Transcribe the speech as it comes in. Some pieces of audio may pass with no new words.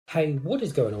Hey, what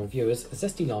is going on, viewers?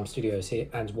 Zesty Lime Studios here,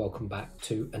 and welcome back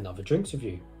to another drinks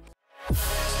review.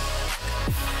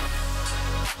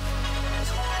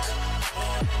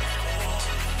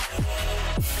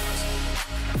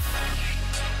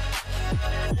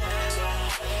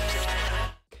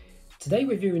 Today we're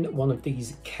reviewing one of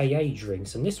these KA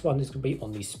drinks, and this one is going to be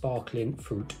on the sparkling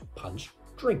fruit punch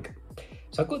drink.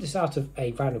 So I got this out of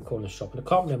a random corner shop, and I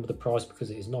can't remember the price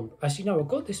because it is actually no, I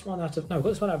got this one out of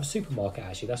a supermarket.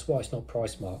 Actually, that's why it's not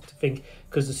price marked. I think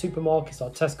because the supermarkets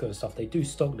like Tesco and stuff, they do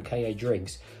stock the KA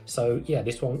drinks. So yeah,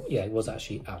 this one, yeah, it was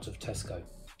actually out of Tesco.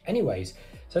 Anyways,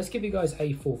 so let's give you guys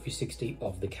a 460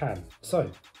 of the can.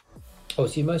 So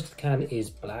obviously most of the can is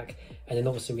black, and then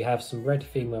obviously we have some red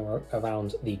theme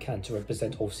around the can to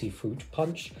represent obviously fruit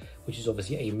punch, which is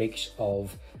obviously a mix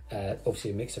of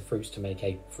fruits to make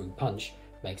a fruit punch.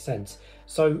 Makes sense.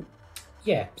 So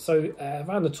yeah, so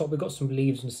around the top we've got some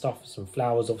leaves and stuff, some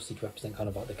flowers obviously to represent kind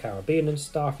of like the Caribbean and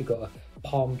stuff. You've got a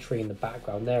palm tree in the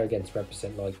background there again to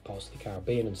represent like parts of the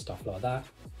Caribbean and stuff like that.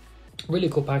 Really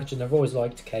cool packaging. I've always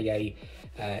liked KA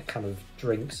kind of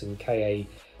drinks, and KA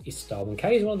is style. And KA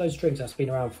is one of those drinks that's been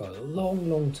around for a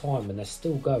long time, and they're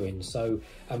still going. So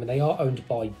I mean, they are owned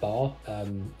by Bar,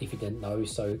 if you didn't know.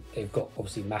 So they've got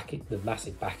obviously the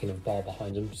massive backing of Bar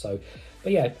behind them. So,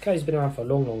 but yeah, KA's been around for a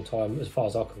long time as far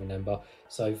as I can remember.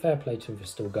 So fair play to them for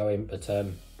still going. But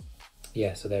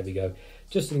yeah, so there we go.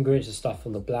 Just the ingredients and stuff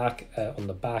on the black, on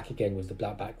the back again with the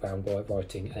black background, white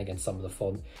writing, and again some of the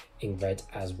font in red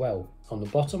as well. On the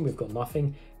bottom we've got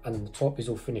nothing, and then the top is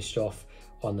all finished off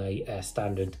on a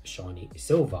standard shiny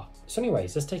silver. So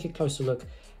anyways, let's take a closer look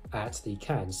at the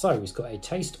can. So it's got a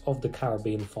taste of the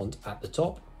Caribbean font at the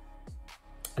top,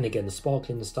 and again the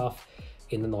sparkling stuff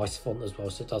in the nice font as well,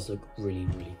 so it does look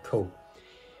really cool.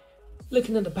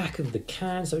 Looking at the back of the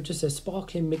can, so it just says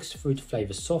sparkling mixed fruit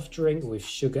flavour soft drink with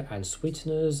sugar and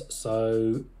sweeteners.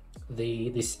 So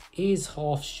this is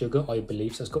half sugar, I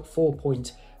believe, so it's got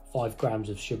 4.5 grams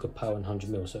of sugar per 100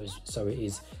 ml, so it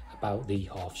is about the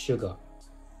half sugar.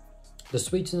 The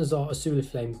sweeteners are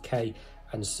asuliflame K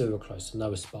and sucralose, so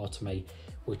no aspartame,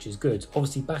 which is good.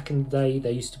 Obviously back in the day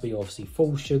they used to be obviously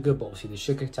full sugar, but obviously the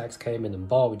sugar tax came in and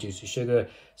Bar reduced the sugar,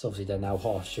 so obviously they're now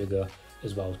half sugar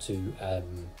as well to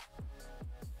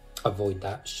avoid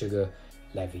that sugar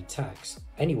levy tax.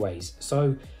 Anyways,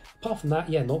 so apart from that,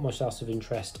 yeah, not much else of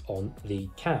interest on the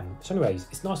can. So anyways,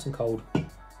 it's nice and cold.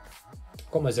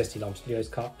 Got my Zesty Lime Studios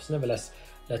cup, so nevertheless,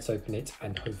 let's open it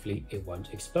and hopefully it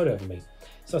won't explode over me.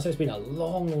 So I say it's been a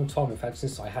long time, in fact,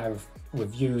 since I have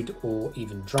reviewed or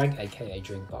even drank a KA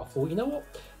drink, but I thought, you know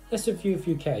what, let's review a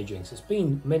few KA drinks. It's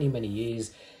been many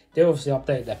years. They obviously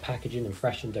updated their packaging and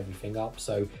freshened everything up,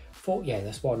 so I thought, yeah,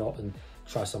 that's why not, and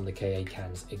try some of the KA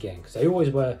cans again, because they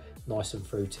always were nice and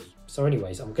fruity. So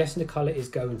anyways, I'm guessing the colour is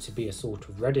going to be a sort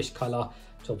of reddish colour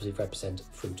to obviously represent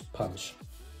fruit punch.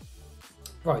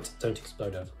 Right, don't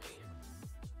explode over me.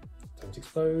 Don't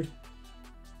explode.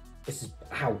 This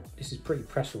is pretty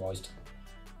pressurized.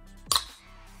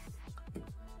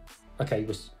 Okay,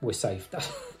 we're safe.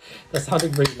 That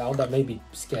sounded really loud. That made me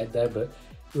scared there, but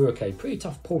we're okay. Pretty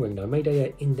tough pouring though. Made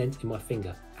a indent in my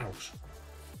finger. Ouch.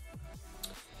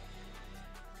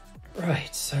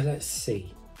 Right, so let's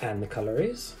see. And the colour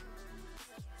is,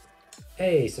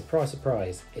 hey,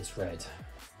 surprise, it's red.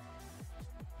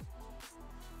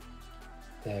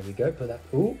 There we go. Put that.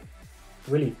 Ooh.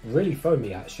 Really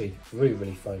foamy actually,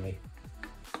 really foamy.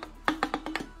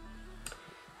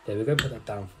 There we go, put that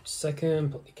down for a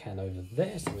second, put the can over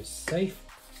there so it's safe.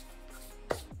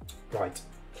 Right,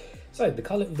 so the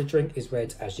colour of the drink is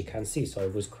red, as you can see, so I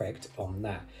was correct on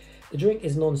that. The drink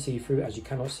is non-see-through, as you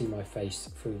cannot see my face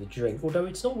through the drink, although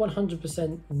it's not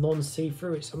 100%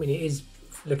 non-see-through. I mean, it is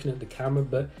looking at the camera,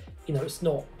 but you know, it's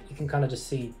not, you can kind of just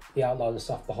see the outline and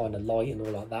stuff behind the light and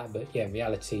all like that, but yeah, in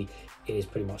reality it is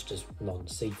pretty much just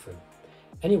non-see-through.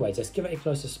 Anyways, let's give it a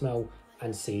closer smell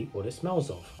and see what it smells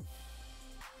of.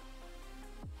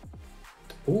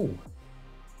 Ooh,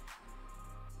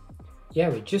 yeah,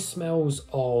 it just smells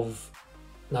of,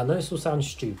 now I know this will sound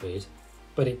stupid,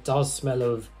 but it does smell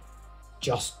of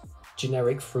just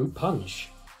generic fruit punch.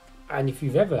 And if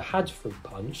you've ever had fruit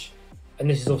punch, and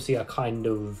this is obviously a kind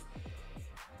of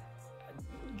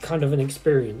an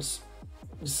experience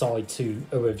side to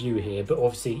a review here, but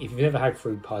obviously if you've never had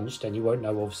fruit punch, then you won't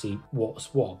know obviously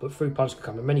what's what. But fruit punch can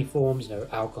come in many forms, you know,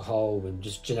 alcohol and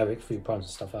just generic fruit punch and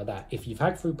stuff like that. If you've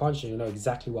had fruit punch, then you'll know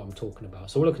exactly what I'm talking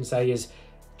about. So all I can say is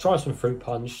try some fruit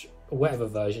punch, or whatever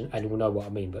version, and you'll know what I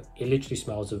mean. But it literally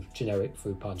smells of generic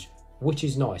fruit punch, which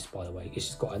is nice, by the way. It's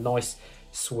just got a nice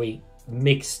sweet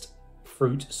mixed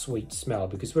fruit sweet smell,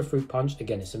 because with fruit punch,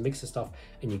 again, it's a mix of stuff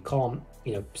and you can't,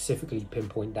 you know, specifically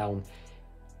pinpoint down,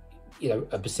 you know,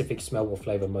 a specific smell or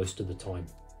flavor most of the time.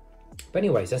 But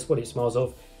anyways, that's what it smells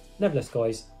of. Nevertheless,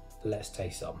 guys, let's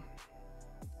taste some.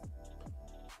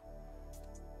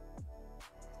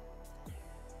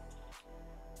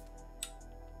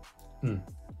 My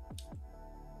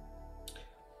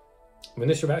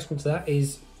initial reaction to that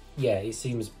is, yeah, it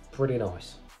seems pretty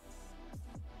nice.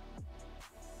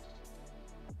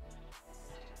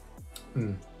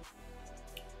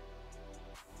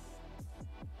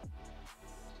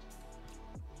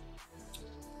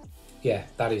 Yeah,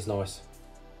 that is nice.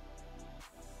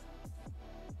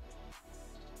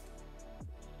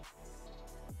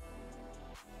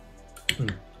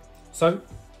 So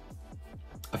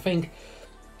I think,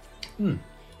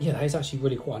 yeah, that is actually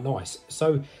really quite nice.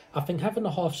 So I think having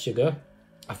a half sugar,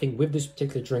 I think with this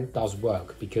particular drink does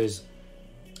work, because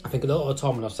I think a lot of the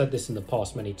time, and I've said this in the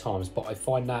past many times, but I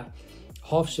find that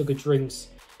half sugar drinks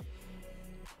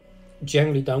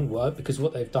generally don't work, because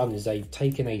what they've done is they've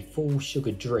taken a full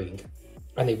sugar drink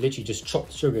and they've literally just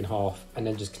chopped sugar in half and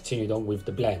then just continued on with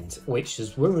the blend, which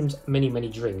has ruined many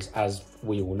drinks, as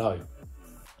we all know.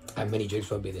 And many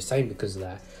drinks won't be the same because of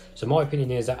that. So my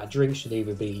opinion is that a drink should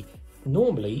either be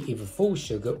normally either full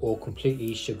sugar or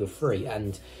completely sugar free.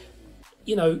 And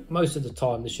you know, most of the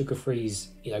time the sugar frees,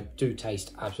 you know, do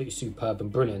taste absolutely superb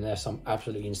and brilliant. There's some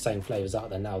absolutely insane flavors out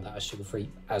there now that are sugar free,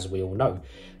 as we all know.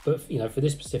 But you know, for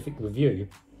this specific review,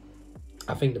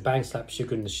 I think the Bang Slap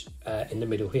sugar in the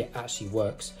middle here actually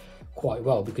works quite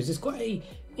well, because it's got a, you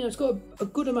know, it's got a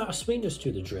good amount of sweetness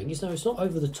to the drink. It's not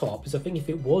over the top, because I think if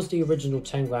it was the original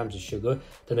 10 grams of sugar,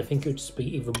 then I think it would just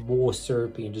be even more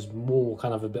syrupy and just more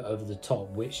kind of a bit over the top,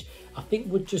 which I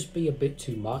think would just be a bit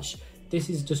too much. This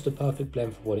is just a perfect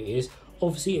blend for what it is.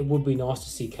 Obviously, it would be nice to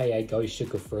see KA go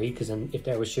sugar free, because then if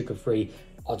they were sugar free,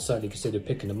 I'd certainly consider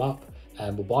picking them up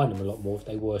and we're buying them a lot more if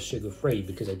they were sugar free,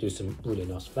 because they do some really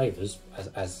nice flavors,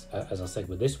 as I said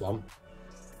with this one.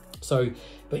 So,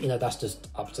 but you know, that's just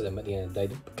up to them at the end of the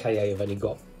day. The KA have only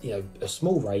got, you know, a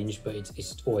small range, but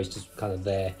it's always just kind of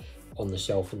there on the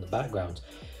shelf in the background.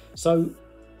 So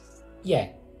yeah,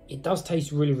 it does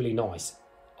taste really nice.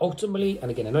 Ultimately,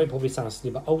 and again, I know it probably sounds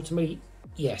silly, but ultimately,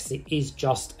 yes, it is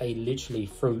just a literally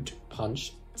fruit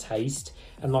punch taste.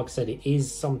 And like I said, it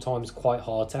is sometimes quite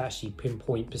hard to actually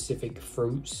pinpoint specific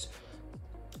fruits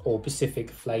or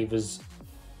specific flavors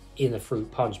in a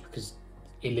fruit punch, because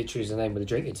it literally is the name of the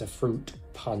drink. It's a fruit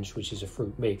punch, which is a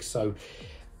fruit mix. So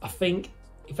I think,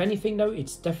 if anything though,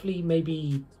 it's definitely,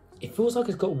 maybe, it feels like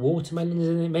it's got watermelons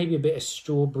in it, maybe a bit of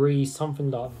strawberry,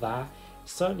 something like that.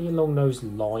 Certainly along those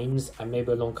lines, and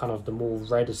maybe along kind of the more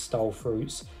redder style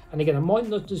fruits. And again, I might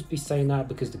not just be saying that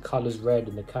because the colour's red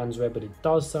and the can's red, but it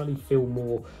does certainly feel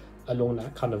more along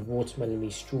that kind of watermelon-y,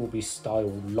 strawberry style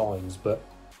lines. But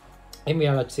in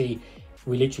reality,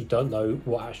 we literally don't know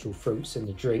what actual fruit's in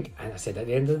the drink. And I said at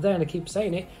the end of the day, and I keep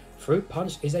saying it, fruit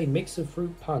punch is a mix of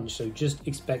fruit punch, so just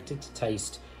expect it to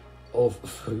taste of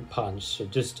fruit punch. So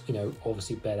just, you know,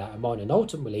 obviously bear that in mind. And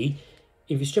ultimately,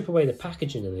 if you strip away the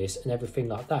packaging of this and everything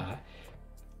like that,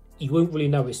 you won't really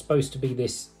know it's supposed to be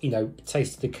this, you know,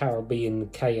 Taste of the Caribbean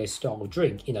KA style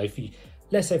drink. You know, if you,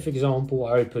 let's say for example,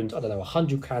 I opened, I don't know,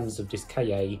 100 cans of this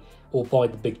KA, or buy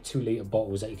the big 2 litre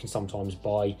bottles that you can sometimes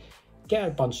buy, get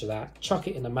a bunch of that, chuck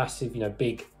it in a massive, you know,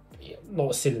 big,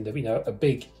 not a cylinder, but, you know, a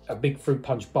big fruit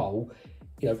punch bowl,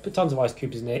 you know, put tons of ice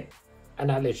cubes in it, and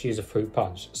that literally is a fruit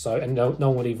punch. So, and no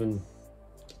one would even,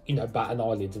 you know, bat an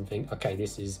eyelid and think, okay,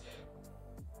 this is,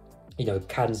 you know,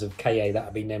 cans of KA that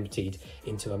have been emptied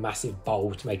into a massive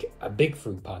bowl to make a big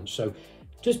fruit punch. So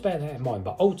just bear that in mind.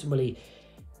 But ultimately,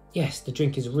 yes, the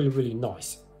drink is really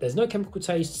nice. There's no chemical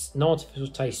tastes, no artificial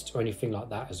taste or anything like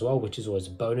that as well, which is always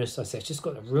a bonus. I say it's just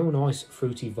got a real nice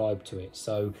fruity vibe to it.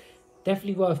 So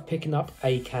definitely worth picking up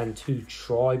a can to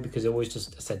try, because it always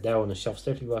just, I said, there on the shelf. It's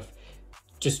definitely worth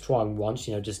just trying once,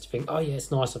 you know, just to think, oh yeah,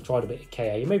 it's nice, I've tried a bit of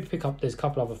KA. You maybe pick up, there's a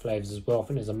couple other flavors as well. I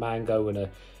think there's a mango and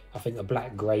I think a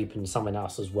black grape and something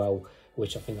else as well,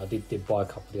 which I think I did buy a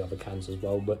couple of the other cans as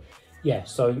well. But yeah,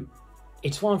 so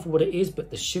it's fine for what it is,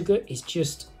 but the sugar is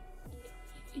just,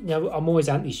 you know, I'm always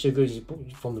anti-sugar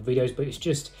from the videos, but it's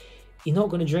just, you're not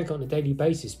going to drink it on a daily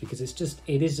basis, because it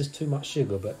is just too much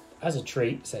sugar. But as a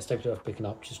treat, so it's definitely worth picking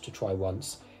up just to try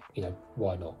once, you know,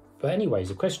 why not? But anyways,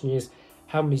 the question is,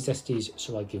 how many zesties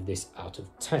shall I give this out of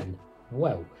 10?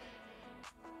 Well,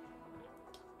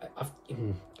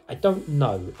 I don't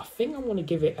know. I think I'm going to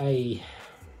give it a,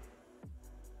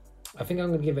 I think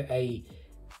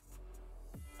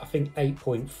 8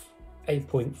 point, I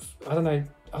don't know.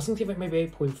 I was going to give it maybe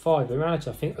 8.5. In reality,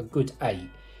 I think a good 8.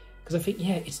 because I think,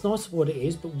 yeah, it's nice for what it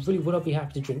is, but really, would I be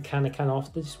happy to drink can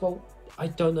after this? Well, I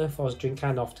don't know if I was drink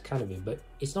can after can of it, but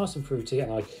it's nice and fruity,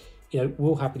 and I,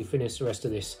 will happily finish the rest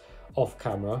of this off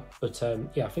camera. But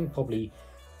yeah, I think probably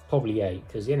 8,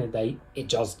 because at the end of the day, it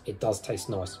does taste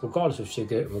nice, regardless of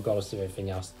sugar and regardless of everything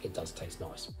else. It does taste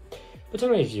nice. But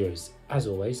anyway, viewers, as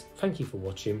always, thank you for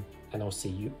watching, and I'll see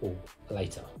you all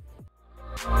later.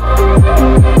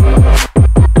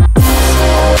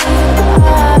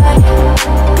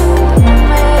 Bye.